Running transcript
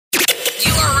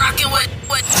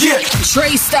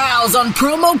Trey Stylez on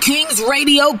Promo Kings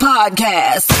Radio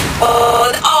Podcast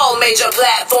on all major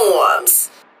platforms.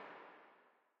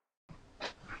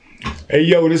 Hey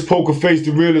yo, this Pokerface,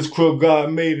 the realest crook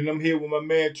God made, and I'm here with my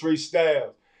man Trey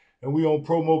Stylez, and we on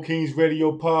Promo Kings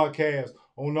Radio Podcast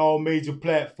on all major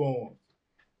platforms.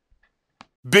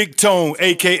 Big Tone,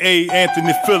 aka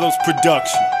Anthony Phillips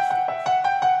production.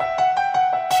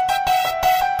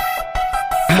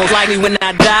 Most likely when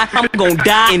I die, I'm gon'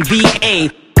 die in VA.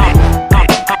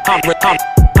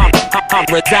 I'm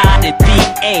reside in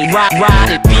VA,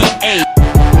 ride in VA.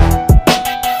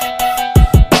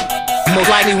 Most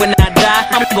likely when I die,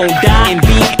 I'm gon' die in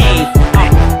VA.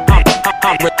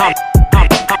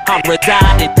 I'm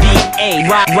reside in VA,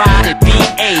 ride in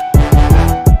VA.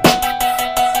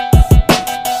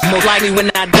 Most likely when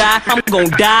I die, I'm gon'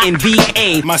 die in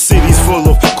VA. My city's full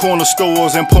of corner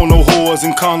stores and porno whores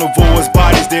and carnivores,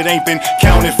 bodies that ain't been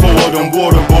counted for. Them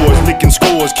water boys, licking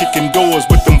scores, kicking doors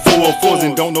with them 404s,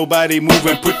 and don't nobody move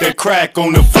and put that crack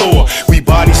on the floor. We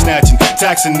body snatching,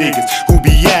 taxing niggas who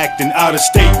be acting out of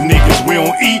state niggas. We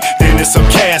don't eat, then it's a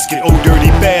casket. Oh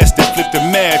dirty bastard, flip the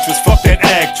mattress, fuck that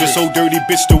actress. Oh dirty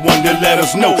bitch, the one that let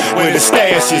us know where the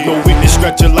stash is. No witness,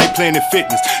 stretcher like Planet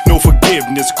Fitness, no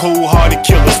forgiveness. Cold-hearted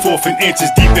killers, 4th and inches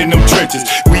deep in them trenches.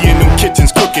 We in them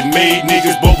kitchens cooking, made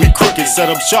niggas, but we crooked. Set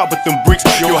up sharp with them bricks,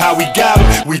 yo, how we got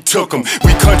them? We took them.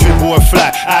 We country boy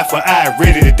fly, eye for eye,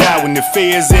 ready to die. When the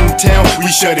fair's in town, we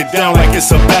shut it down like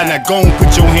it's a bat. Now go and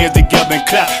put your hands together and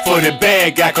clap for the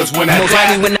bad guy, cause when I most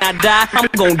die, likely when I die, I'm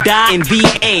gon' die in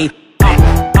VA.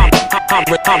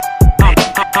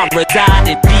 I'm reside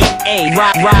in VA,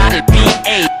 ride in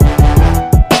VA.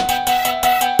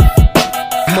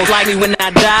 Most likely when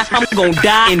I die, I'm gon'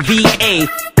 die in VA.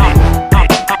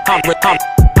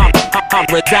 I'm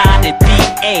reside in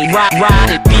VA,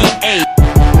 ride in VA.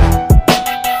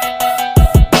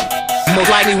 Most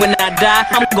likely when I die,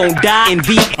 I'm gon' die in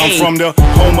VA. I'm from the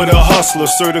home of the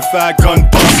hustlers, certified gun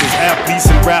busters, athletes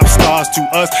and rap stars. To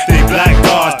us, they black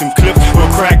guards. Them clips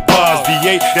will crack bars.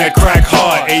 VA that crack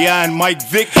hard. AI and Mike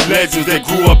Vick, legends that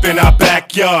grew up in our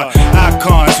backyard.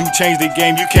 Icons who changed the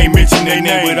game. You can't mention their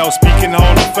name without speaking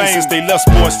all the fame. Since they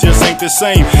left, sports just ain't the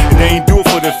same. And they ain't do it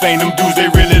for the fame. Them dudes, they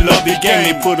really love the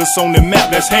game. They put us on the map.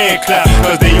 Let's hand clap,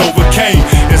 cause they overcame.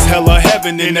 It's hella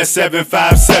heaven in that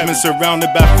 757,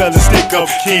 surrounded by fellas, stick up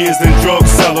kids and drug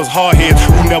sellers, hardheads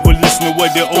who never listen to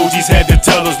what the OGs had to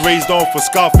tell us. Raised off for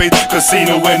Scarface,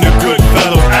 Casino, and the good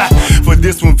fellas. For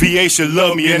this one, VA should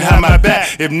love me and have my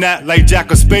back. If not, like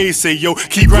Jack of Spades say, yo,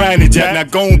 keep grinding, Jack. Now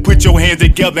go and put your hands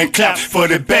together and clap for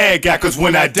the bad guy, cause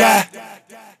when I die,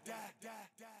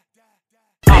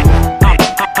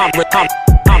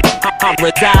 I'm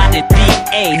reside in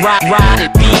VA, ride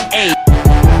in VA.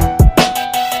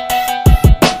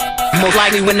 Most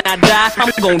likely when I die,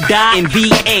 I'm gon' die in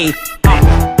VA.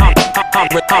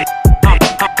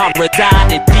 I'm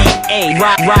reside in VA,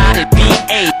 ride in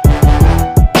VA.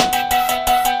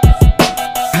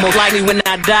 Most likely when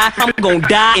I die, I'm gon'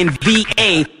 die in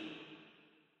VA.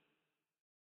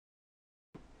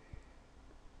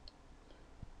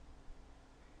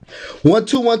 One,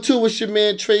 two, it's your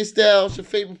man Trey Stylez, your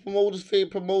favorite promoter's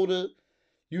favorite promoter.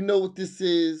 You know what this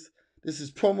is. This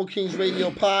is Promo Kings Radio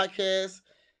Podcast,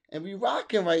 and we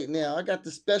rocking right now. I got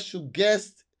the special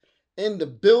guest in the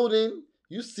building.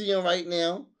 You see him right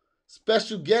now.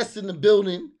 Special guest in the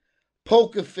building,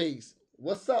 Pokerface.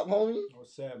 What's up, homie?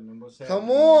 what's happening? What's happening?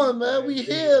 Come on, man. We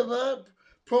here, man.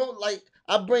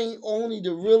 I bring only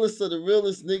the realest of the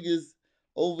realest niggas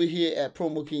over here at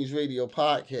Promo Kings Radio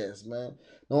Podcast, man.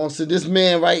 Know what I'm saying? This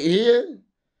man right here,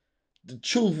 the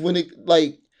truth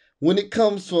when it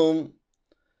comes from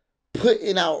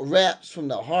putting out raps from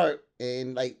the heart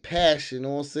and like passion, you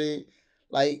know what I'm saying?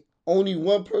 Like only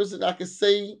one person I can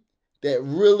say that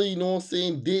really, you know what I'm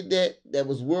saying, did that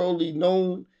was worldly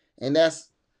known, and that's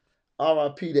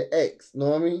R.I.P. to X, you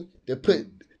know what I mean? That put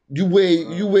you wear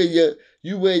your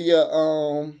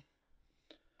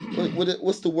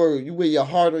what's the word? You wear your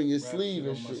heart on your sleeve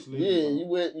and shit. Yeah, you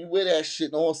wear that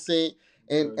shit, you know what I'm saying?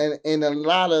 And a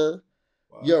lot of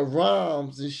your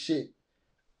rhymes and shit,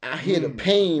 I hear the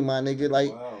pain, my nigga.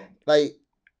 Like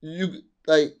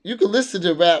you can listen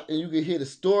to rap and you can hear the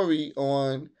story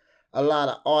on a lot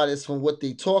of artists from what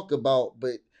they talk about,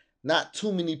 but not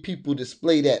too many people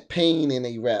display that pain in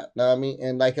a rap. Know what I mean?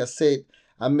 And like I said,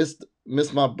 I miss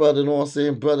my brother, know what I'm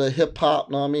saying? Brother hip hop,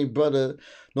 know what I mean? Brother,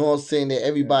 know what I'm saying, that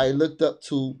everybody looked up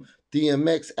to.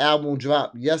 DMX album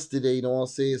dropped yesterday, know what I'm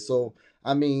saying? So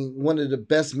I mean, one of the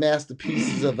best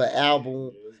masterpieces of an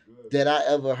album that I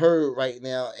ever heard right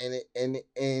now,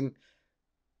 and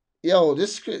yo,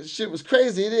 this shit was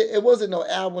crazy. It wasn't no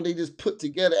album they just put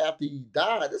together after he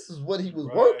died. This is what he was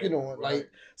working on. Right.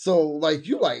 Like, so, like,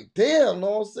 you like, damn,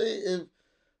 know what I'm saying?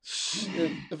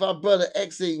 If our brother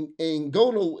X ain't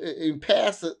go no and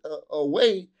pass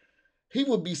away, he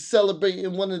would be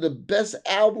celebrating one of the best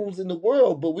albums in the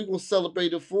world. But we gonna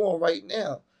celebrate it for him right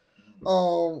now.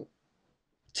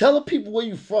 Tell the people where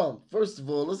you from. First of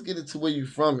all, let's get into where you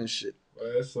from and shit.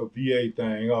 Well, it's a VA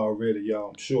thing already, y'all.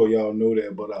 I'm sure y'all know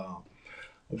that, but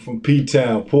I'm from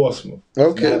P-Town, Portsmouth.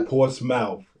 Okay. It's not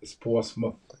Portsmouth. It's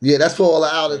Portsmouth. Yeah, that's for all the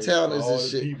out of towners and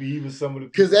shit. People, even some of the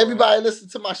because everybody listen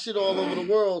to my shit all over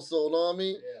the world. So, you know what I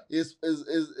mean? Yeah.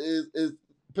 Is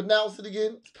pronounce it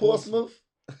again? Portsmouth.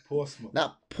 Portsmouth.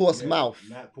 Not Portsmouth.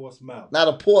 Yeah, not Portsmouth. Not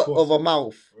a port of a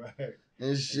mouth. Right.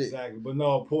 And shit. Exactly. But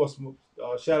no, Portsmouth.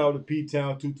 Shout out to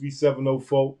P-Town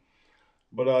 23704.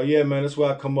 But yeah, man, that's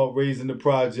why I come up raising the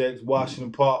projects,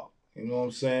 Washington Park. You know what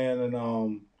I'm saying?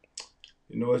 And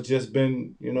you know, it's just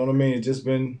been, you know what I mean? It's just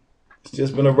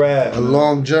been a ride. A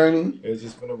long journey. It's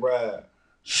just been a ride.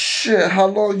 Shit, how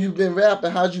long you been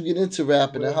rapping? How'd you get into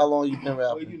rapping, and how long you been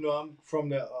rapping? Well, you know, I'm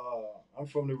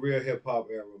from the real hip hop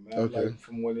era, man. Okay. Like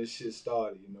from when this shit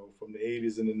started, you know, from the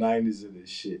 80s and the 90s of this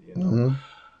shit, you know.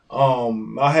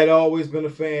 Mm-hmm. I had always been a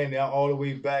fan now all the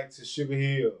way back to Sugar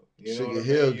Hill. You know Sugar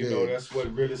Hill, you know, that's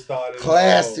what really started.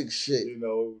 Classic shit. You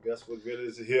know, that's what really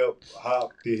is hip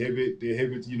hop, the hip,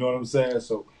 you know what I'm saying?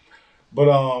 So, but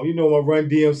you know, my Run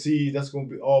DMC, that's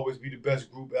gonna always be the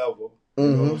best group ever.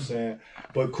 You know what I'm saying?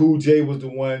 But Cool J was the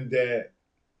one that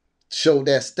showed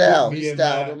that style. He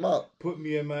styled him up. Put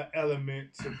me in my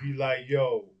element to be like,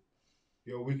 yo,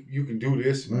 you can do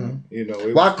this, man. You know.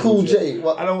 Why Cool J?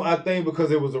 Well, I think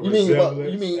because it was a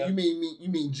resemblance. You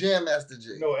mean Jam Master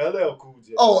J? No, LL Cool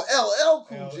J. Oh, LL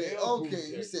Cool J. LL Okay, Cool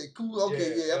J. You said Cool.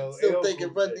 Okay, yeah. I'm LL still thinking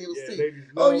Cool Run J.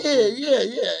 DMC.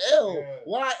 Yeah, L. Yeah.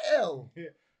 Why L?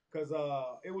 Because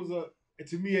it was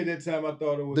to me at that time I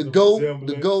thought it was the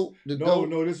GOAT.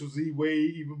 No, this was way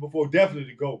even before.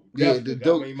 Definitely the GOAT. Yeah, the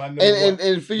GOAT.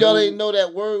 And for y'all ain't know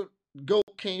that word, GOAT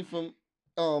came from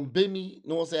Bimmy. You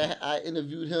know what I'm saying? I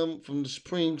interviewed him from the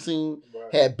Supreme Team.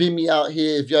 Right. Had Bimmy out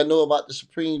here. If y'all know about the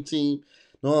Supreme Team,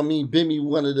 know what I mean? Bimmy,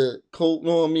 one of the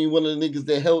one of the niggas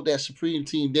that held that Supreme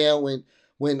Team down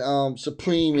when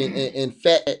Supreme and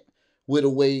Fat went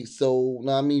away. So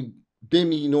know what I mean?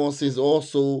 Bimmy, you know what I'm saying, is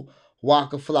also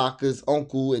Waka Flocka's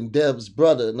uncle and Dev's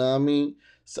brother. Know what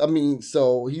I mean?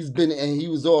 So he's been, and he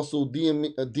was also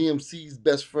DMC's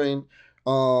best friend.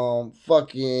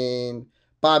 Fucking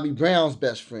Bobby Brown's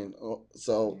best friend.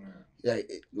 So, yeah,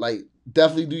 like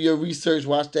definitely do your research.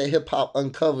 Watch that Hip Hop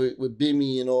Uncovered with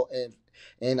Bimmy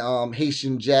and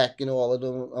Haitian Jack and all of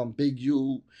them. Big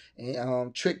U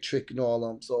and Trick and all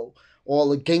of them. So all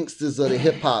the gangsters of the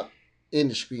hip hop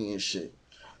industry and shit.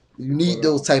 You need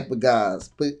those type of guys.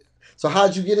 But so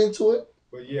how'd you get into it?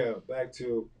 But yeah, back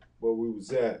to where we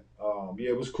was at.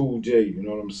 It was Cool J, you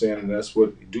know what I'm saying? And that's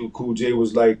what Cool J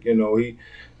was like, you know, you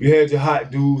had your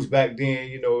hot dudes back then,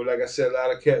 you know, like I said, a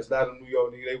lot of cats, a lot of New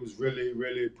York niggas, they was really,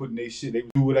 really putting their shit. They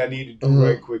would do what I need to do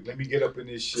right quick. Let me get up in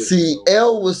this shit. See, you know?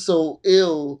 L was so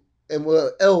ill, and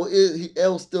well,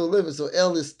 L still living, so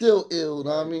L is still ill, you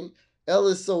know what I mean? L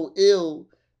is so ill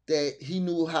that he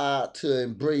knew how to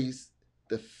embrace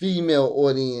the female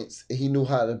audience, and he knew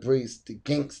how to embrace the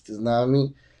gangsters, you know what I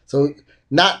mean? So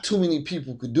not too many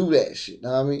people could do that shit, you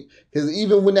know what I mean? Because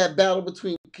even when that battle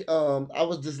between, I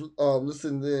was just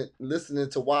listening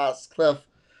to Wise Clef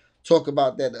talk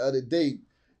about that the other day.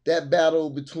 That battle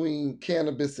between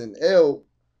Cannabis and L,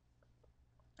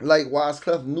 like Wise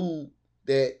Clef knew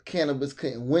that Cannabis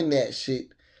couldn't win that shit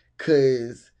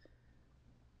because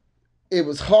it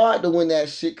was hard to win that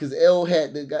shit because L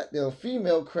had the goddamn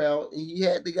female crowd and he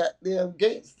had the goddamn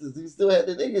gangsters. He still had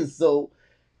the niggas. So,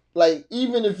 like,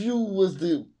 even if you was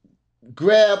to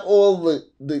grab all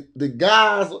the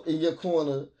guys in your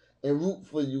corner and root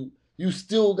for you, you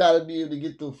still got to be able to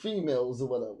get them females or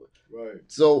whatever. Right.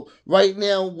 So right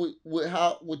now,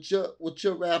 with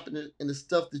your rapping and the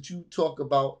stuff that you talk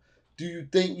about, do you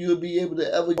think you'll be able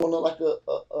to ever go on like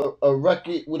a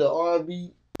record with an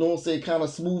R&B? You know what I'm saying? Kind of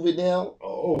smooth it down.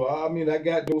 Oh, I mean, I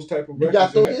got those type of records. You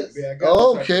got those? Yeah, I got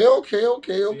okay.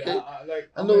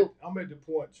 I'm at the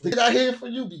point. Did I hear for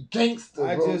you be gangster?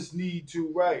 I bro. just need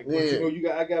to write. Yeah. But you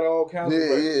know, I got all kinds of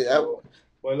records. Yeah.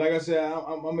 But like I said,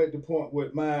 I'm at the point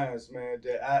with mines, man,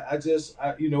 that I just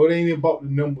you know, it ain't even about the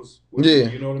numbers. Me,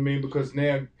 you know what I mean? Because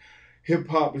now hip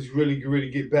hop is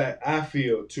really get back, I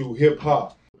feel, to hip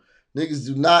hop. Niggas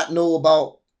do not know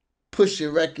about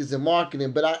pushing records and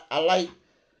marketing, but I like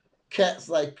cats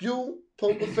like you,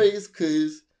 Pokerface,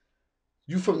 because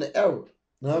you from the era. You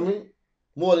know what I mean?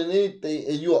 more than anything,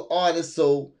 and you're an artist,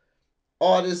 so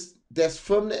artists that's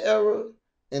from the era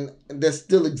and that's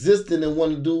still existing and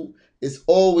want to do, it's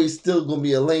always still gonna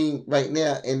be a lane right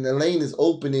now, and the lane is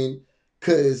opening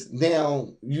because now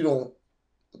you don't.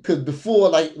 Because before,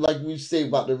 like we say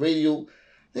about the radio,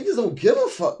 niggas don't give a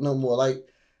fuck no more. Like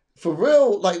for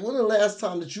real, like when the last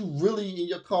time that you really in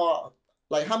your car,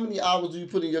 like how many hours do you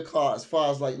put in your car as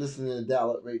far as like listening to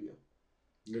dial-up radio?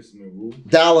 Listening to who?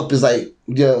 Dial-up is like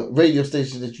your radio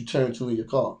station that you turn to in your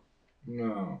car.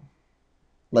 No.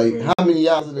 Like how many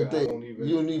hours in a day?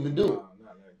 You don't even do it.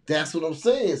 Like that's what I'm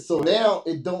saying. So now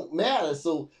it don't matter.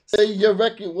 So say your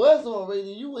record was on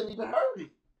radio, you wouldn't even heard it.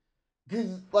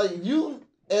 Cause like you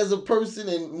as a person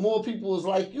and more people is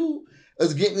like you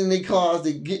is getting in their cars,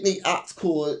 they getting their aux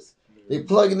cords, they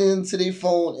plugging it into their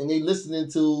phone and they listening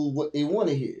to what they want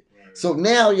to hear. Right. So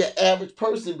now your average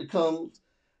person becomes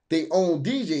their own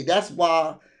DJ. That's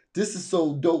why this is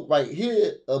so dope right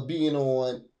here of being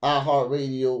on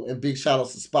iHeartRadio, and big shout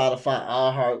outs to Spotify,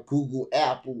 iHeart, Google,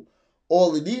 Apple,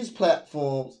 all of these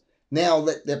platforms. Now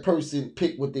let that person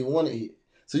pick what they want to hear.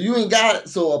 So you ain't got it.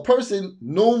 So a person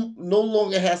no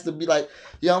longer has to be like,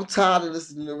 yeah, I'm tired of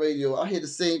listening to the radio. I hear the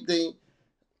same thing.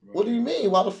 Right. What do you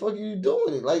mean? Why the fuck are you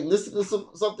doing it? Like listen to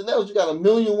something else. You got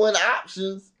 1,000,001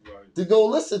 options to go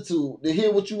listen to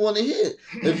hear what you want to hear.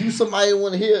 If you somebody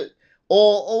want to hear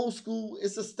all old school,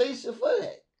 it's a station for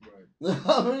that. Right. You know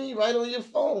what I mean? Right on your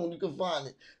phone, you can find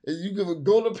it. And you can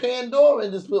go to Pandora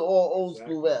and just put all old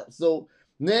school rap. So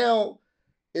now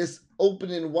it's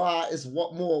opening wide. It's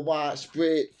more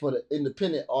widespread for the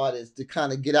independent artists to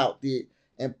kind of get out there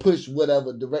and push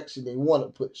whatever direction they want to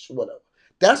push, whatever.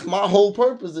 That's my whole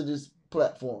purpose of this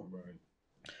platform. Right.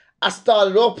 I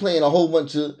started off playing a whole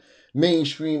bunch of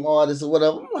mainstream artists or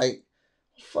whatever. I'm like,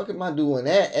 fuck am I doing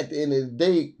that at the end of the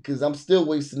day? Because I'm still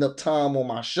wasting up time on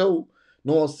my show.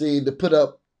 You know what I'm saying?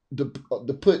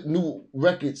 To put new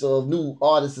records of new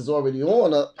artists is already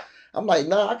on up. I'm like,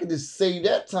 nah, I can just save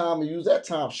that time and use that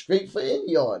time straight for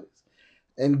any artist.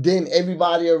 And then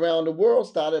everybody around the world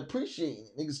started appreciating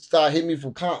it. Niggas started hitting me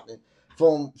from Compton,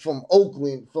 from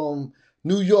Oakland, from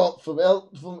New York, from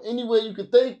anywhere you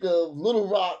could think of, Little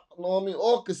Rock, you know what I mean,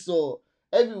 Arkansas,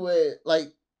 everywhere.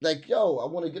 Like, yo, I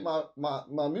want to get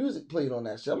my music played on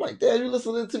that shit. I'm like, damn, you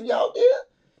listening to me out there?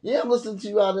 Yeah, I'm listening to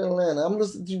you out in Atlanta. I'm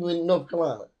listening to you in North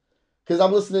Carolina. Because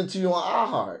I'm listening to you on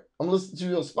iHeart. I'm listening to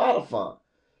you on Spotify.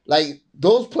 Like,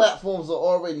 those platforms are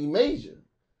already major.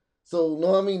 So, you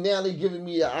know what I mean? Now they're giving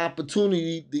me an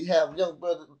opportunity to have young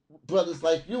brothers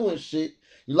like you and shit.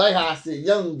 You like how I said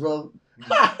young, bro?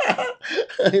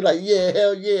 He like, yeah,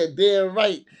 hell yeah, damn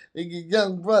right. They get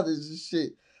young brothers and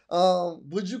shit.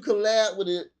 Would you collab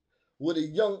with a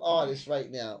young artist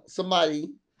right now?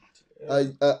 Somebody,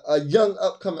 a young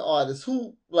upcoming artist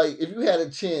who, like, if you had a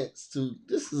chance to,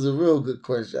 this is a real good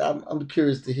question. I'm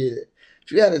curious to hear it.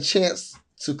 If you had a chance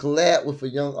to collab with a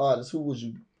young artist, who would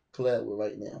you collab with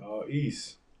right now?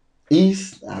 East.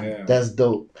 East? Yeah. That's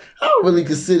dope. I don't really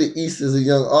consider East as a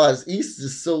young artist. East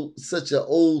is such an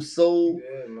old soul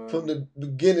from the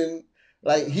beginning.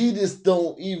 Like, he just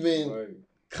don't even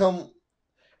come.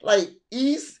 Like,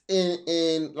 East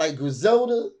and like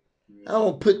Griselda, I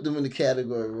don't put them in the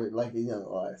category with like a young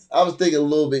artist. I was thinking a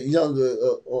little bit younger.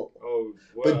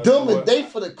 But them, they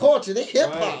for the culture, they hip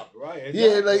hop. Right.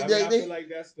 Exactly. Yeah, like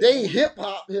they hip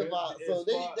hop. So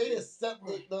they accept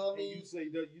it. You know what I mean?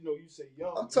 You say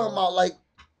young. I'm talking about like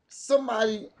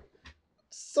somebody,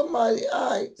 somebody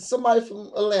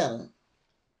from Atlanta.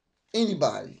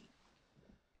 Anybody.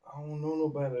 I don't know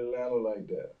nobody in Atlanta like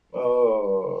that.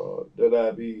 That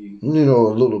I be. You know,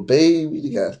 a little baby. They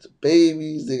got the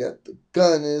babies. They got the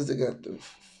Gunners. They got the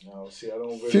I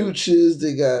don't really, Futures.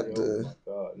 They got the. Oh my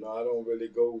God. No, I don't really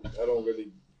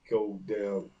go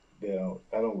down.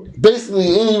 I don't really.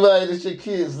 Basically, anybody that your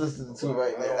kids listening to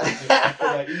right now. I feel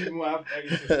like even I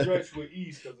used to stretch with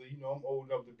East because I'm old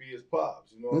enough to be his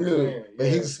pops. You know what I'm saying? But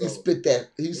he spit that.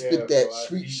 He spit that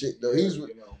street shit though.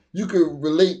 You could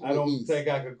relate. I don't think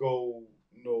I could go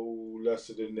no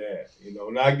lesser than that.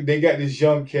 Now they got this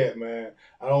young cat, man.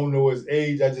 I don't know his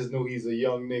age. I just know he's a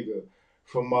young nigga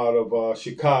from out of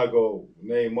Chicago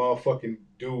named motherfucking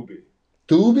Doobie.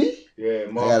 Doobie? Yeah,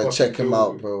 I gotta check him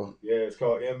out, bro. Yeah, it's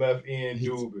called MFN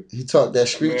Doobie. He talk that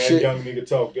street shit. Young nigga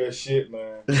talk that shit,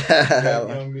 man. That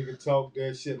young nigga talk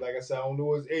that shit. Like I said, I don't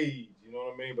know his age. You know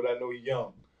what I mean? But I know he's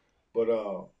young. But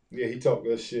yeah, he talk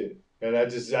that shit. And I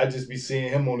just be seeing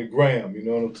him on the gram, you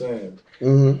know what I'm saying?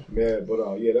 Mm-hmm. Yeah,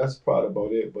 but yeah, that's probably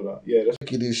about it. But yeah, that's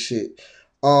look at this shit.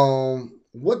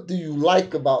 What do you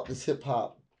like about this hip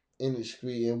hop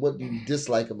industry, and what do you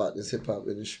dislike about this hip hop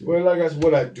industry? Well, like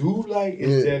what I do like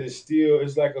is that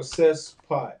it's like a cess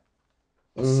pot,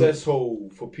 a cess hole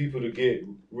for people to get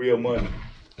real money.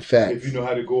 Facts. If you know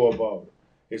how to go about it.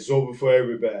 It's open for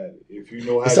everybody. If you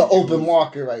know how it's to an open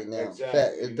market right now. Exactly.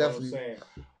 Fact. You know definitely. what I'm saying?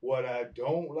 What I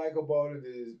don't like about it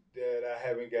is that I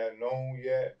haven't got known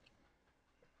yet.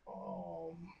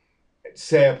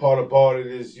 Sad part about it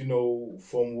is,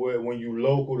 from when you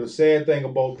local, the sad thing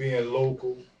about being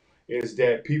local is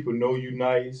that people know you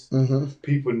nice. Mm-hmm.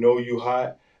 People know you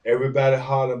hot. Everybody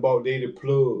hollering about they the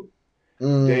plug.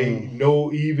 They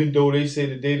know, even though they say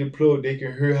that they the plug, they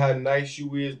can hear how nice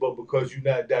you is, but because you're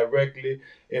not directly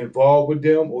involved with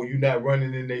them or you're not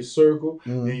running in their circle,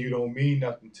 then you don't mean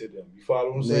nothing to them. You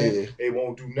follow what I'm saying? They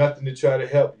won't do nothing to try to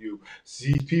help you.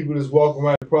 See, people that's walking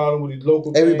around the problem with these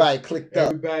local everybody things, clicked up.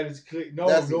 Everybody's clicked. But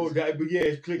it's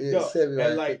clicked up.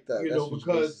 And like,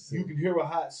 because you can hear a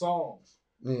hot song.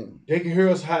 They can hear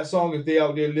us hot song if they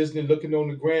out there listening, looking on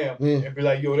the gram, and be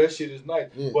like, yo, that shit is nice.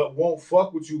 But won't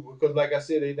fuck with you because, like I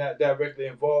said, they not directly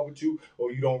involved with you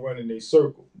or you don't run in their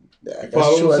circle. That's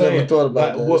true. I never thought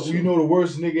about that. You know the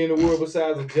worst nigga in the world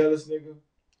besides a jealous nigga?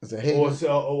 Is a hater.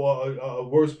 Or a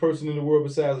worst person in the world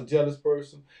besides a jealous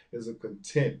person is a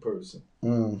content person.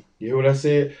 You hear what I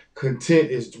said? Content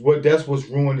is that's what's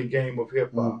ruined the game of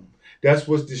hip hop. That's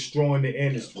what's destroying the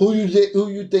industry. Who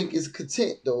you think is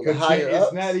content though? Content, the higher ups?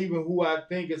 It's not even who I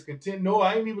think is content. No,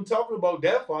 I ain't even talking about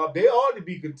that far. They ought to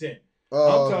be content.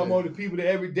 I'm talking about the people, the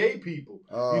everyday people.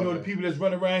 The people that's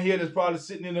running around here that's probably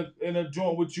sitting in a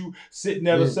joint with you, sitting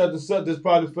at a such and such that's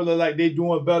probably feeling like they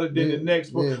doing better than the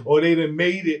next one, or they done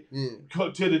made it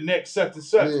to the next such and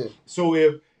such.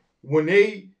 So when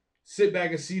they sit back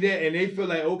and see that and they feel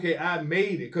like, okay, I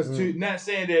made it. Because not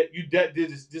saying that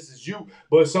this is you,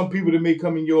 but some people that may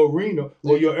come in your arena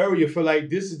or your area feel like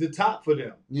this is the top for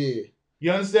them. Yeah.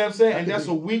 You understand what I'm saying? And that's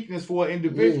a weakness for an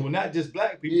individual, not just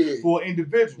black people, for an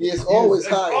individual. Yeah, it's always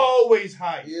high. It's always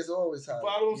high. Yeah, it's always high. You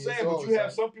follow what I'm saying? But you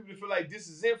have some people that feel like this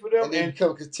is it for them. And they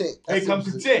become content. They become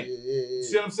content. You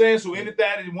see what I'm saying? So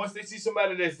anything, once they see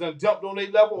somebody that's done jumped on their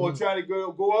level or trying to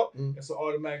go up, it's an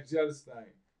automatic jealous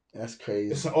thing. That's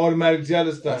crazy. It's an automatic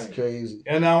jealous thing. That's crazy.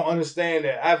 And I don't understand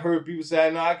that. I've heard people say,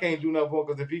 no, I can't do nothing for him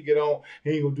because if he get on,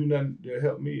 he ain't going to do nothing to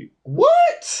help me.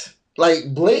 What?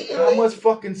 Like blatantly? How much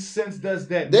fucking sense does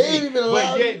that make? They ain't even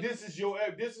allowed. But yet, this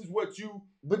is what you.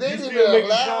 But they ain't even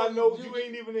allowed. You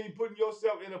ain't even putting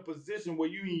yourself in a position where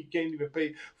you can't even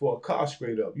pay for a car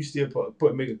straight up. You still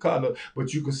make a car up,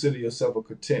 but you consider yourself a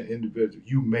content individual.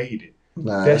 You made it.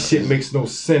 Nah, that shit makes no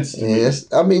sense to me.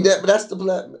 I mean that's the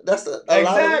black. That's the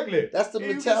exactly. That's the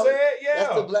mentality.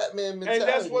 That's the black man mentality. And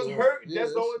that's what's hurting.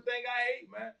 That's the only thing I hate,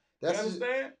 man. You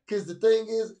understand? Because the thing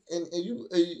is, and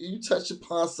you touch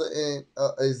upon something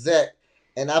exact,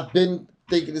 and I've been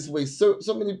thinking this way. So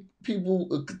many people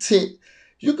are content.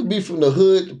 You could be from the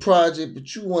hood, the project,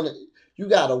 but you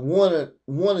gotta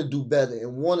wanna do better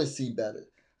and wanna see better.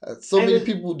 Many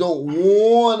people don't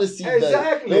want to see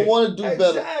better. They want to do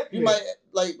better. You might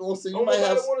might want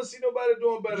to see nobody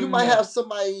doing better. You might have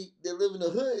somebody that live in the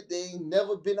hood. They ain't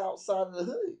never been outside of the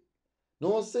hood. Know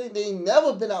what I'm saying? They ain't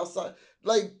never been outside.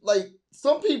 Like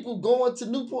some people going to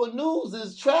Newport News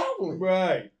is traveling.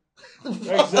 Right.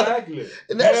 Exactly.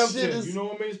 And that shit is, you know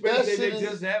what I mean? That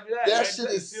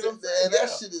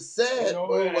shit is sad. You know,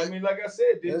 bro. I mean, like I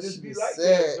said, they just be like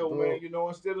sad, that though, bro. Man. You know,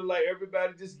 instead of like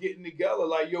everybody just getting together,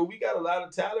 like, yo, we got a lot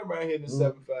of talent around here in the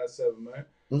 757, man.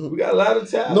 We got a lot of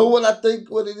talent. Know what I think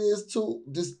what it is too?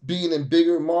 Just being in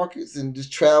bigger markets and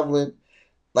just traveling.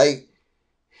 Like,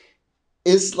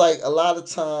 it's like a lot of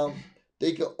time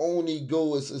they can only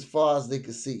go as far as they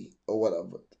can see or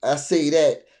whatever. I say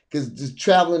that because just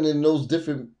traveling in those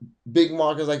different big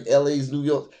markets like LA's, New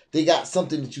York, they got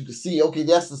something that you can see. Okay,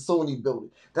 that's the Sony building.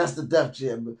 That's the Def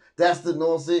Jam. That's the, you know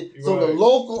what I'm saying? Right. So the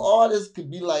local artists could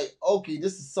be like, okay,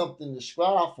 this is something to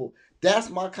strive for. That's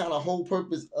my kind of whole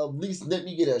purpose of at least let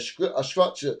me get a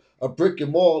structure, a brick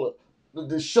and mortar,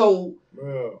 to show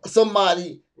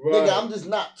somebody, nigga, I'm just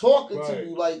not talking to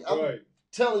you. Like, I'm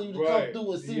telling you to come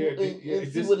through and see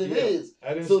what it is.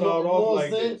 I didn't start off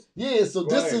like this. Yeah, so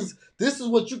this is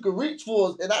what you can reach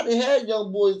for. And I didn't have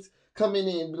young boys come in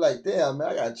and be like, damn, man,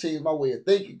 I gotta change my way of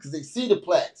thinking because they see the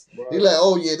plaques. They're like,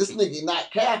 oh yeah, this nigga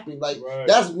not capping. Like,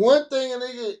 that's one thing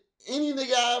any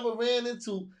nigga I ever ran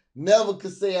into never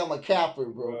could say I'm a capper,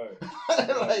 bro.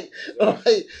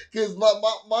 Because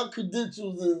my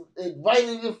credentials is right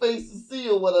in your face to see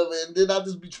or whatever, and then I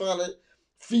just be trying to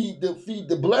feed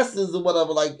the blessings or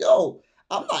whatever. Like, yo,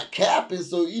 I'm not capping,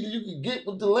 so either you can get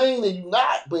with the lane or you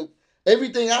not. But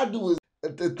everything I do is,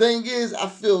 the thing is, I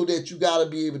feel that you gotta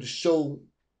be able to show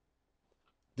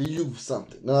the youth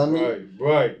something. You know what I mean?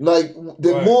 Right. Like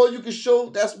the more you can show,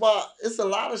 that's why it's a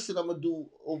lot of shit I'm gonna do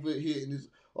over here in this.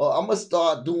 Or I'm gonna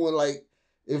start doing like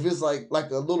if it's like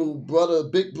a little brother,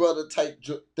 big brother type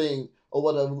thing or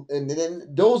whatever, and then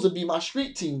those would be my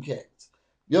street team cats.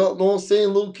 You know what I'm saying?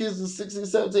 Little kids in 16,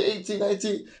 17, 18,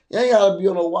 19. You ain't gotta be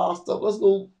on no wild stuff. Let's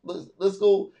go. Let's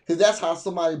go. Because that's how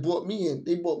somebody brought me in.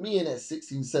 They brought me in at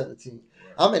 16, 17. Right.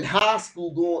 I'm in high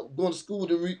school going to school with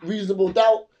the Reasonable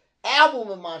Doubt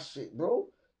album in my shit, bro.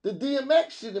 The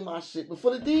DMX shit in my shit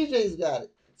before the DJs got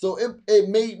it. So it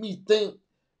made me think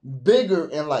bigger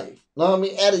in life. Know what I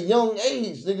mean? At a young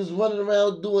age, niggas running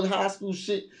around doing high school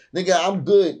shit. Nigga, I'm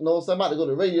good. You know, so I'm about to go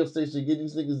to the radio station and get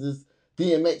these niggas this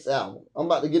DMX album. I'm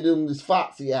about to get them this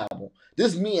Foxy album.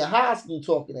 This me in high school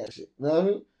talking that shit. You know what I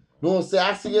mean? You know what I'm saying?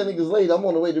 I see y'all niggas later. I'm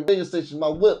on the way to the radio station, my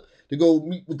whip, to go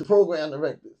meet with the program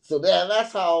director. So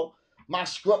that's how my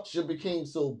structure became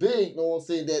so big, you know what I'm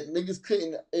saying, that niggas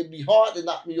couldn't, it'd be hard to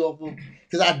knock me off of,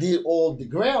 because I did all the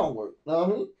groundwork, you know what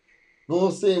I mean? You know what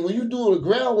I'm saying? When you do the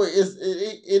groundwork,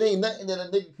 it ain't nothing that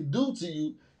a nigga can do to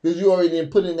you, because you already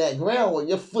done put in that groundwork.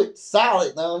 Your foot solid,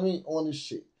 you know what I mean, on this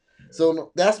shit.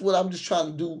 So that's what I'm just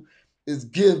trying to do, is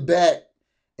give back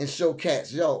and show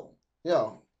cats, yo,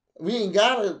 I ain't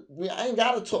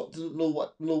gotta talk to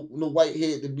no white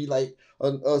head to be like,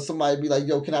 somebody be like,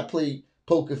 yo, can I play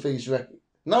Pokerface record?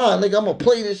 Nah, nigga, I'm gonna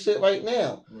play this shit right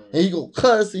now. Right. And he gonna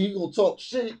cuss and he gonna talk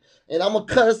shit, and I'm gonna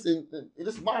cuss and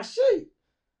it's my shit.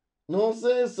 You know what I'm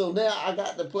saying? So now I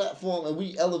got the platform and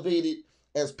we elevated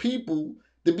as people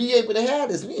to be able to have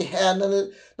this. We ain't had none of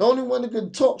it. The only one that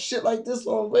could talk shit like this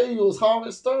on radio is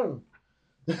Howard Stern.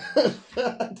 Know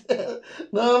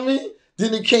what I mean?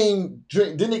 Then it came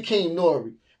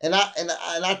Nori. And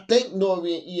I thank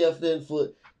Nori and EFN for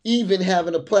even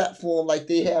having a platform like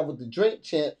they have with the Drink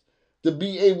Champs to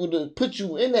be able to put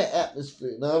you in that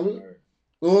atmosphere. Know what I mean? Right.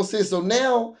 You know what I'm saying? So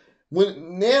now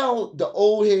the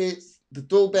old heads, the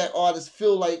throwback artists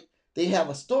feel like they have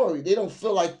a story. They don't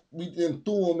feel like we then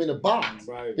threw them in a box.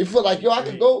 Right. They feel like, yo, I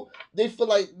can go. They feel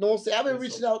like, you know what I'm saying? I've been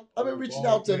reaching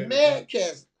out to mad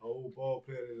cats. Old ball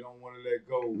player that don't want to let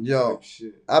go. Yo,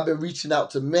 shit. I've been reaching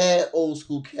out to mad old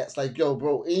school cats like, yo,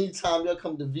 bro, anytime y'all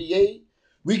come to VA,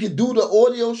 we can do the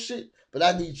audio shit, but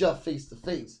I need y'all face to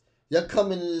face. Y'all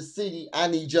coming in the city, I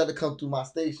need y'all to come through my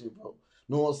station, bro.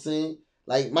 Know what I'm saying?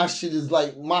 Like, my shit is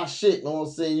like my shit, know what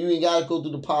I'm saying? You ain't got to go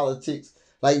through the politics.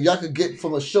 Like, y'all could get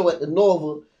from a show at the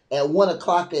Nova at 1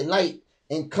 o'clock at night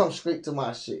and come straight to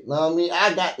my shit. Know what I mean?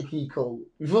 I got the key code.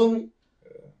 You feel me?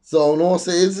 So, you know what I'm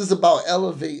saying? It's just about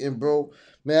elevating, bro.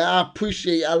 Man,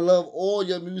 I love all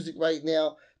your music right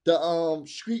now. The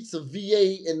Streets of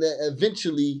VA and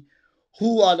eventually,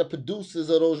 who are the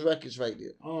producers of those records right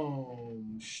there?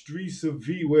 Streets of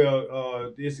VA,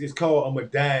 well, it's called I'm a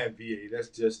Dying VA. That's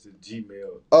just the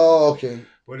Gmail. Oh, okay.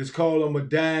 But it's called I'm a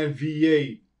Dying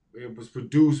VA. It was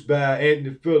produced by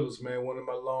Anthony Phillips, man, one of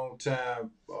my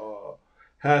longtime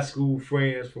high school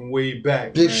friends from way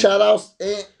back. Big shout outs,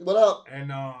 Ant. What up?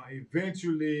 And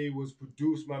eventually it was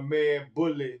produced by my man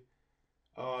Bully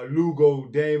Lugo,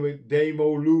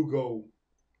 Damo Lugo,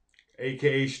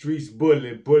 aka Streets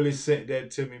Bully. Bully sent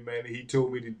that to me, man, and he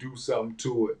told me to do something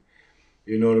to it.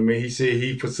 You know what I mean? He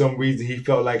said for some reason he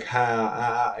felt like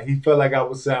he felt like I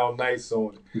would sound nice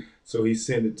on it. So he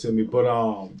sent it to me. But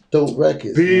dope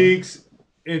records. Biggs,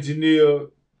 engineer.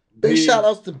 Big shout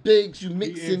outs to Biggs, you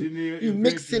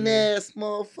mixing ass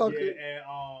motherfucker. Yeah,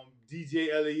 and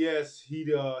DJ LES, he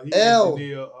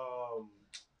engineer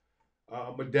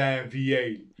Medine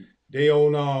VA. They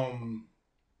own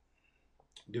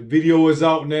the video is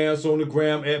out now. It's on the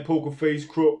gram at Pokerface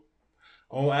Crook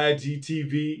on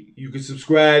IGTV. You can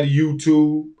subscribe to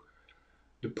YouTube.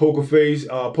 The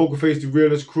Pokerface the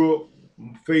Realest Crook,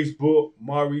 Facebook,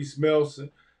 Maurice Melson.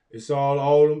 It's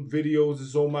all them videos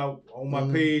is on my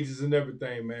pages and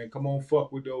everything, man. Come on, fuck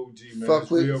with the OG, man. Fuck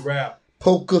it's with real rap.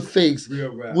 Pokerface.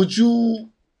 Real rap. Would you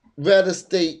rather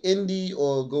stay indie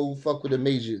or go fuck with a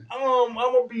major? I'm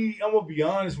gonna be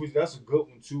honest with you. That's a good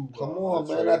one too. Come on,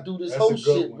 man. I do this whole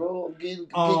shit, one. Bro. I'm getting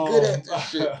good at this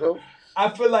shit, bro. I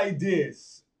feel like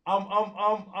this.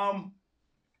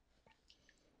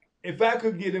 If I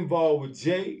could get involved with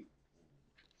Jay,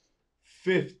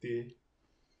 50.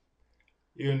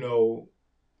 You know,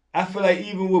 I feel like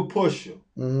even with Pusha,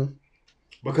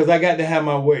 because I got to have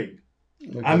my way.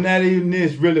 Okay. I'm not even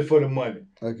this really for the money.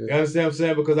 Okay. You understand what I'm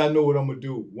saying? Because I know what I'm going to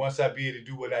do once I be able to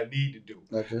do what I need to do.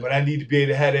 Okay. But I need to be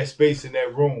able to have that space in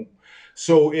that room.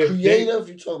 So if creative,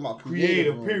 you're talking about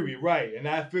creative, period, right. And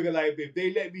I figure like if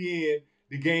they let me in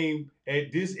the game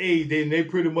at this age, then they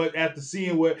pretty much after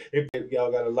seeing if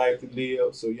y'all got a life to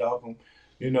live, so y'all can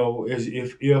You know,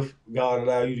 if God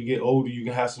allow you to get older, you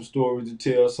can have some stories to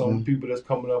tell some people that's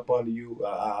coming up under you.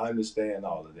 I understand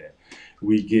all of that.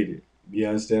 We get it. You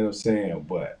understand what I'm saying?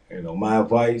 But you know, my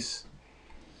advice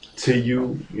to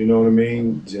you, you know what I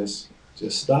mean? Just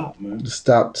stop, man.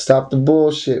 Stop the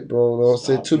bullshit, bro. Don't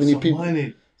say too many people.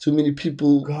 Money. Too many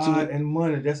people. God and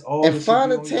money. That's all. And that should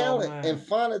find be a on y'all talent. mind. And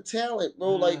find a talent,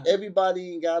 bro. Like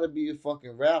everybody ain't gotta be a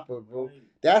fucking rapper, bro. Right.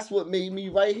 That's what made me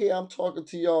right here. I'm talking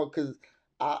to y'all because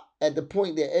at the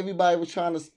point that everybody was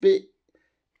trying to spit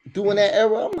during that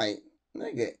era, I'm like,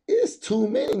 nigga, it's too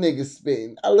many niggas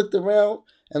spitting. I looked around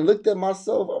and looked at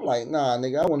myself. I'm like, nah,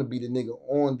 nigga, I want to be the nigga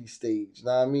on the stage.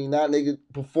 Know what I mean? Not nigga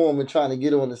performing, trying to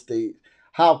get on the stage.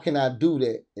 How can I do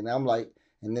that? And I'm like,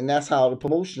 and then that's how the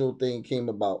promotional thing came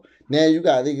about. Now you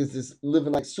got niggas that's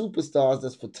living like superstars,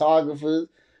 that's photographers.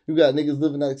 You got niggas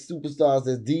living like superstars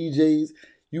that's DJs.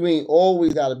 You ain't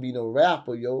always gotta be no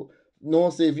rapper, yo. You know what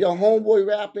I'm saying? If your homeboy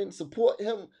rapping, support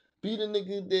him. Be the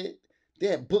nigga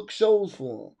that book shows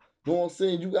for him. You know what I'm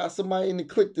saying? You got somebody in the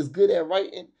clique that's good at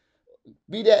writing.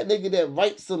 Be that nigga that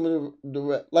writes some of the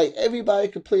rap. Like everybody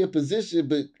could play a position,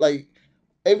 but like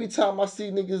every time I see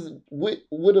niggas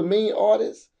with a main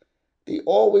artist, they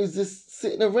always just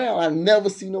sitting around. I never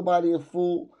see nobody in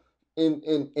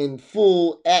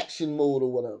full action mode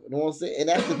or whatever. You know what I'm saying? And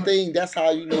that's the thing. That's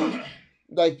how you know,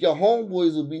 like your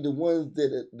homeboys will be the ones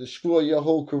that destroy your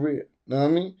whole career. You know what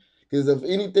I mean? Because if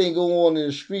anything go on in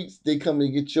the streets, they come to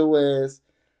get your ass.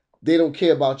 They don't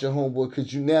care about your homeboy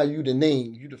because you the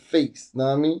name, you the face. You know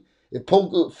what I mean? If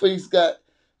Pokerface got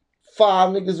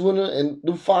 5 niggas with her and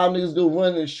them 5 niggas go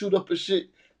run and shoot up and shit,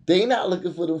 they not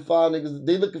looking for them 5 niggas.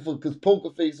 They looking for, because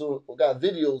Pokerface got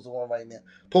videos on right now.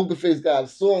 Pokerface got a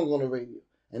song on the radio.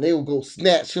 And they will go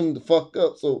snatch him the fuck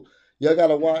up. So y'all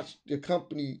gotta watch your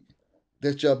company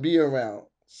that y'all be around.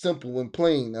 Simple and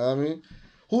plain, you know what I mean?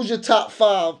 Who's your top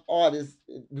 5 artists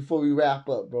before we wrap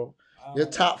up, bro? Your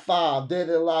top 5, dead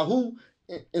and alive. Who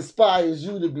inspires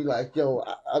you to be like, yo,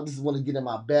 I just want to get in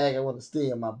my bag. I want to stay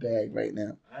in my bag right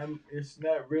now. It's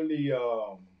not really.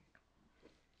 I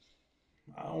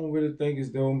don't really think it's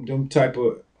them type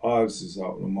of artists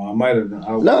out no more. I might have.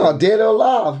 No, dead or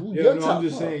alive. Who your top I'm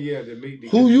just 5? saying, yeah, that make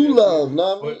who you love,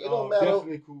 know what I mean? It don't matter.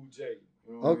 Definitely Cool J.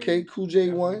 You know okay, I mean? Cool J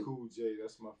definitely one. Cool J,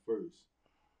 that's my first.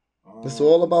 It's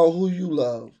all about who you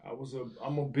love.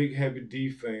 I'm a big Heavy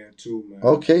D fan too, man.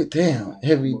 Okay, damn,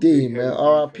 Heavy D, man.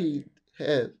 R.I.P.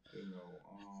 Hev. You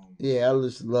know, yeah, I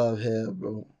just love Hev,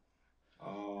 bro.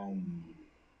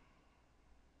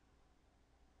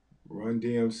 Run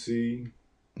DMC.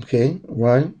 Okay,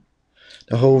 Run.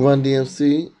 The whole Run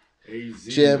DMC. AZ.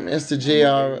 Mr.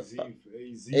 JR. AZ.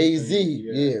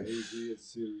 Yeah. AZ is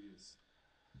serious.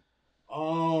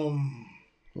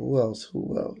 Who else?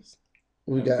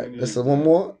 We got. That's one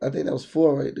more. I think that was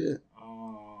 4 right there.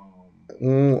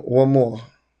 One more.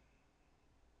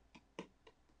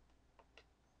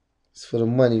 It's for the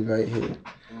money right here.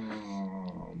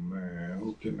 Oh man,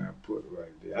 who can I put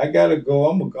right there? I gotta go.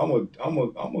 I'm gonna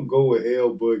go with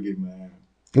L Boogie, man.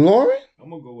 Lauren? I'm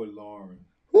gonna go with Lauren.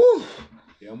 Woo.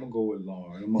 Yeah, I'm gonna go with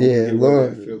Lauren.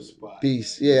 Lauren, that 5th spot.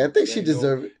 Beast. Yeah, I think she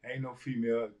deserves it. Ain't no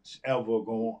female ever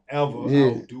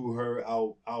outdo her,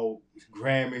 out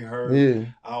Grammy her,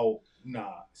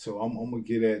 nah. So I'm gonna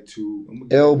get that too.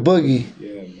 L Boogie.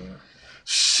 Yeah, man.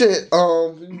 Shit.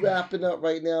 We wrapping up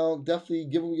right now. Definitely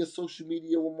give them your social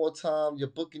media one more time, your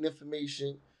booking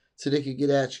information, so they can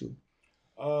get at you.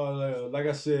 Like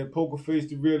I said, Pokerface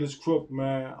the realest crook,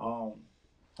 man.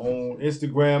 On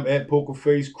Instagram at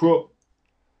Pokerface Crook.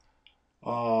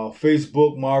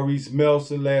 Facebook Maurice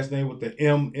Melson, last name with the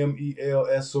Melson.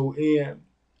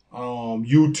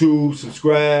 YouTube,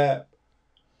 subscribe.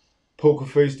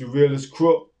 Pokerface the realest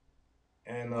crook.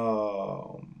 And you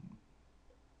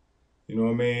know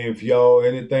what I mean? If y'all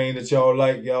anything that y'all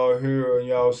like, y'all hear and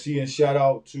y'all see, and shout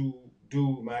out to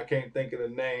dude, man. I can't think of the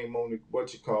name on the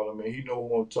what you call him, man. He know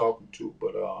who I'm talking to.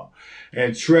 But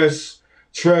and Tress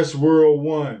World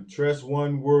One. Tress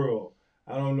One World.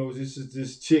 I don't know, this is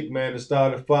this chick, man, that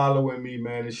started following me,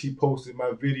 man, and she posted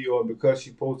my video, and because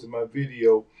she posted my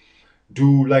video,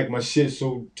 dude liked my shit,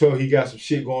 so tell he got some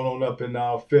shit going on up in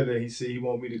Philly. He said he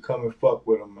want me to come and fuck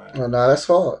with him, man. Oh, no, that's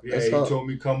hard. Yeah, he told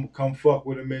me come fuck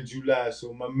with him in July.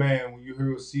 So my man, when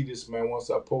you see this, man, once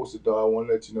I post it, dog, I want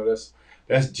to let you know that's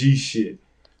G shit.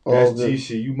 That's G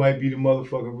shit. You might be the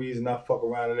motherfucking reason I fuck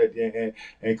around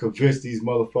and convince these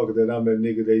motherfuckers that I'm that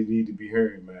nigga they need to be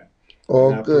hearing, man.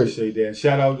 Oh, I good. appreciate that.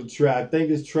 Shout out to Trey. I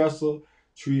think it's Teresa.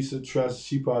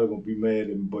 She probably gonna be mad at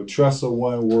me, but Teresa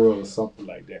One World or something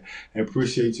like that. And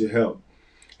appreciate your help.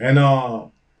 And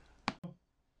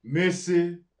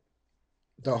Missy,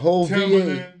 the whole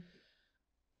Timberland,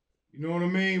 You know what I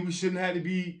mean? We shouldn't have to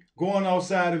be going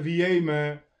outside of VA,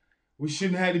 man. We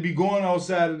shouldn't have to be going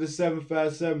outside of the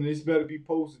 757. This better be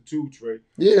posted too, Trey.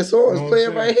 Yeah, so it's You know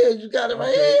playing right here. You got it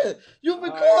right here. You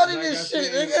recording this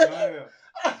shit, nigga.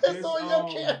 It's on your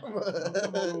camera. I'm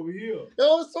talking over here.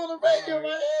 Yo, it's on the radio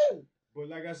right here. But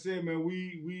like I said, man,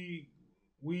 we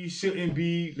shouldn't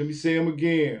be, let me say them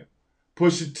again.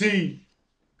 Pusha T,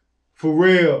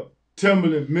 Pharrell,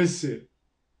 Timberland, Missy.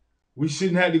 We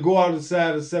shouldn't have to go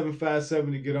outside of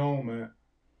 757 to get on, man.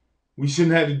 We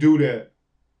shouldn't have to do that.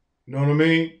 You know what I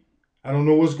mean? I don't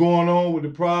know what's going on, what the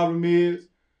problem is.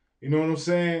 You know what I'm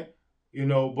saying? You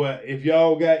know, but if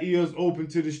y'all got ears open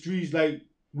to the streets like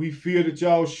we feel that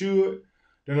y'all should,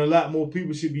 then a lot more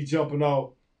people should be jumping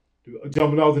off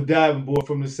the diving board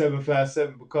from the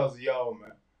 757 because of y'all,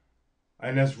 man.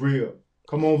 And that's real.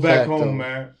 Come on back home,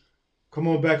 man. Come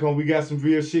on back home. We got some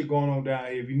real shit going on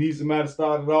down here. If you need somebody to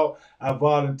start it off, I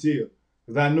volunteer.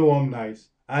 Because I know I'm nice.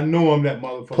 I know I'm that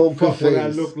motherfucker. Fuck what I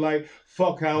look like.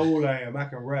 Fuck how old I am. I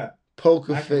can rap.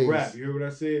 Pokerface. I can rap. You hear what I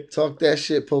said? Talk that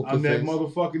shit, Pokerface. I'm that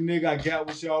motherfucking nigga. I got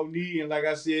what y'all need. And like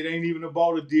I said, it ain't even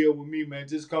about a deal with me, man.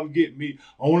 Just come get me.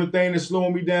 Only thing that's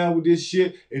slowing me down with this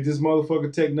shit is this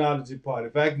motherfucking technology part.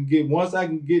 If I can get, once I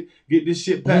can get this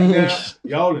shit packed down,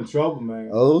 y'all in trouble, man.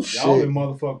 Oh, shit. Y'all in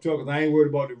motherfucking trouble. I ain't worried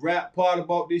about the rap part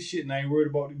about this shit, and I ain't worried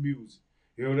about the music.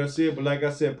 You know what I said? But like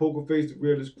I said, Pokerface, the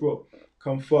realest crook.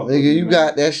 Come fuck nigga, me, you man.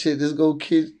 got that shit. Just go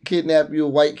kidnap you a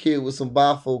white kid with some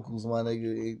bifocals, my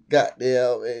nigga.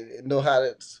 Goddamn, and know how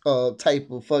to type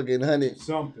a fucking 100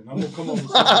 something. I'm gonna come up with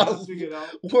something. I'll figure it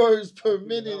out. words per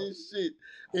minute and shit,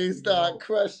 and start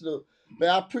crushing them. Man,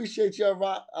 I appreciate you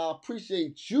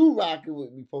rocking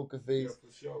with me, Pokerface. Yeah,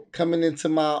 for sure. Coming into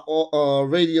my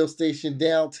radio station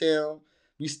downtown.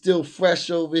 We still fresh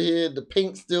over here. The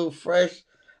paint's still fresh.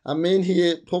 I'm in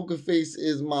here. Pokerface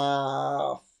is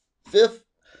my 5th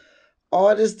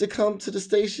artist to come to the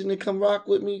station and come rock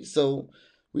with me. So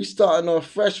we starting off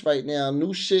fresh right now.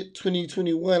 New shit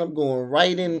 2021. I'm going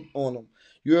right in on them.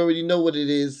 You already know what it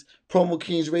is. Promo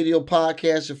Kings Radio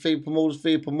Podcast, your favorite promoter's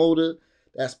favorite promoter.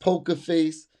 That's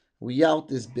Pokerface. We out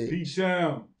this bitch. Peace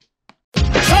out.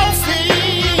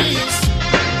 Trophies,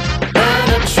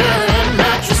 furniture and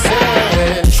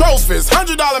mattresses. Trophies,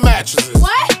 $100 mattresses.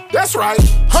 What? That's right,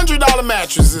 $100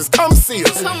 mattresses. Come see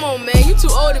us. Come on, man. You too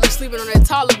old to be sleeping on that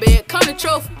taller bed. Come to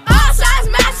Trophy. All size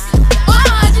mattresses,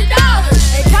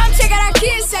 $100. And come check out our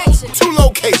kids section. 2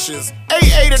 locations,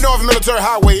 880 North Military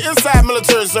Highway, inside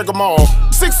Military Circle Mall,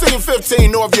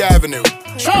 1615 Northview Avenue.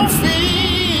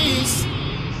 Trophies,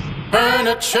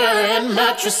 furniture and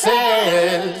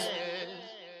mattresses.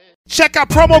 Check out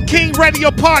Promo King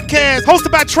Radio Podcast,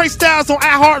 hosted by Trey Stylez on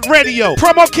iHeartRadio.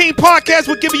 Promo King Podcast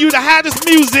will give you the hottest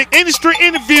music, industry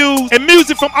interviews, and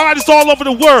music from artists all over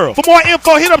the world. For more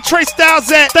info, hit up Trey Stylez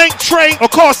at Thank Trey or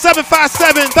call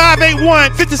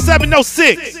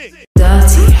 757-581-5706.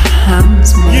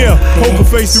 Yeah,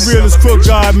 Pokerface, the realest crook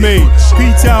God made.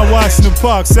 P-Town, Washington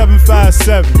Park,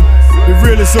 757. The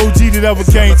realest OG that ever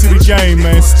came to the game,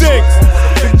 man. Sticks,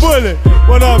 the bullet.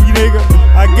 What up, you nigga?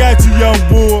 I got you, young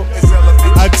boy.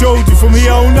 I told you from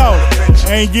here on out,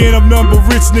 I ain't getting up nothing but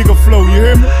rich nigga flow, you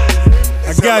hear me?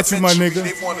 I got you, my nigga.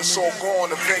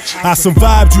 I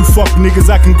survived you fuck niggas,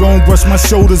 I can go and brush my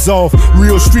shoulders off.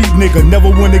 Real street nigga, never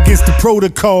went against the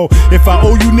protocol. If I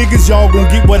owe you niggas, y'all gon'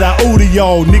 get what I owe to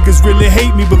y'all. Niggas really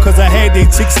hate me because I had they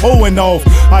chicks hoeing off.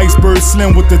 Iceberg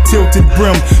Slim with the tilted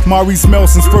brim. Maurice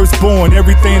Melson's firstborn,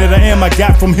 everything that I am I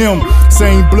got from him.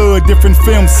 Same blood, different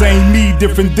film, same me,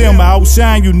 different them. I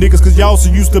outshine you niggas cause y'all so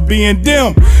used to being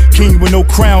them. King with no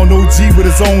crown, no G with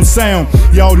his own sound.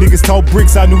 Y'all niggas talk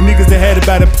bricks, I knew niggas that had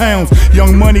about a pounds.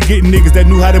 Young money getting niggas that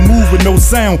knew how to move with no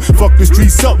sound. Fuck the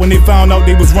streets up when they found out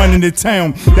they was running the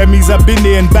town. That means I've been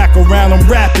there and back around, I'm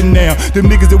rapping now. Them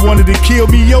niggas that wanted to kill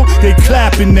me, yo, they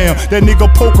clapping now. That nigga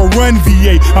Poker run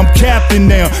VA, I'm capping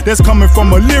now. That's coming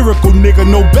from a lyrical nigga,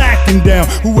 no backing down.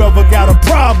 Whoever got a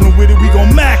problem with it, we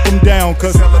gon' mack them down.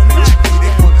 Cause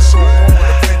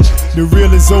the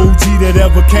realest OG that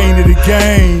ever came to the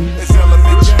game.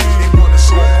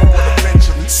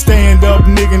 Stand up,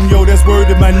 nigga, yo, that's word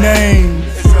to my name.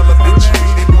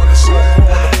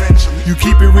 You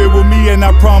keep it real with me and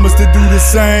I promise to do the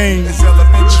same.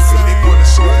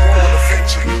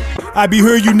 I be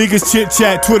hearing you niggas chit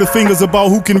chat, Twitter fingers about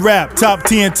who can rap. Top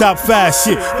 10, top 5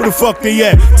 shit. Where the fuck they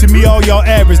at? To me, all y'all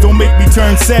average. Don't make me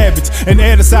turn savage and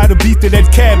add a side of beef to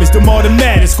that cabbage. Them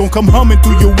automatics gon' come humming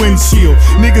through your windshield.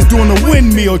 Niggas doing a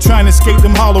windmill, trying to escape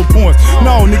them hollow points.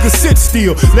 No, niggas sit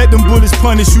still. Let them bullets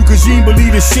punish you, cause you ain't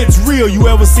believe this shit's real. You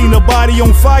ever seen a body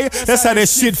on fire? That's how that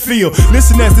shit feel.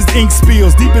 Listen as this ink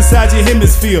spills deep inside your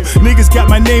hemisphere. Niggas got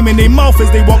my name in their mouth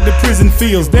as they walk the prison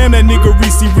fields. Damn, that nigga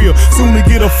Reese real. Soon to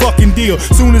get a fucking deal.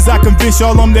 Soon as I convince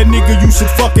y'all I'm that nigga, you should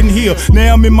fucking heal.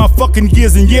 Now I'm in my fucking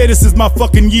gears, and yeah, this is my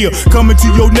fucking year. Coming to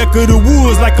your neck of the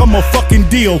woods like I'm a fucking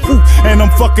deal. Woo, and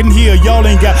I'm fucking here. Y'all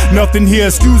ain't got nothing here.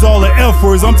 Excuse all the F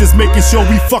words, I'm just making sure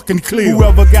we fucking clear.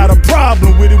 Whoever got a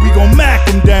problem with it, we gon' mack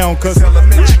them down, cause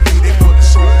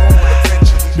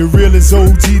the realest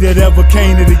OG that ever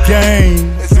came to the game.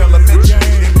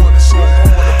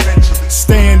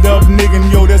 Stand up,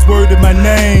 nigga, yo, that's word to my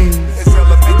name.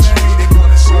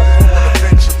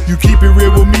 You keep it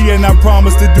real with me and I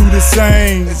promise to do the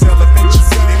same.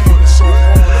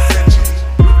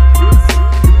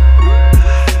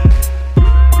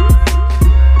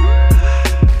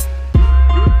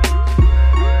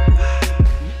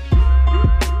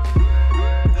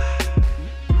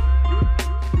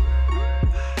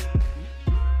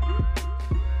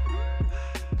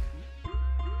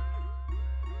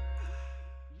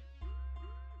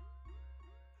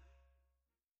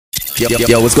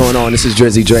 Yo, what's going on? This is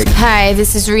Drizzy Drake. Hi,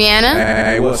 this is Rihanna.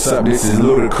 Hey, what's up? This is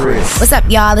Ludacris. What's up,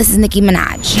 y'all? This is Nicki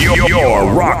Minaj.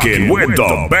 You're rocking with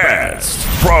the best.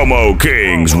 Promo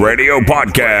Kings Radio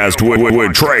Podcast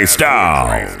with Trey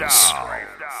Stylez.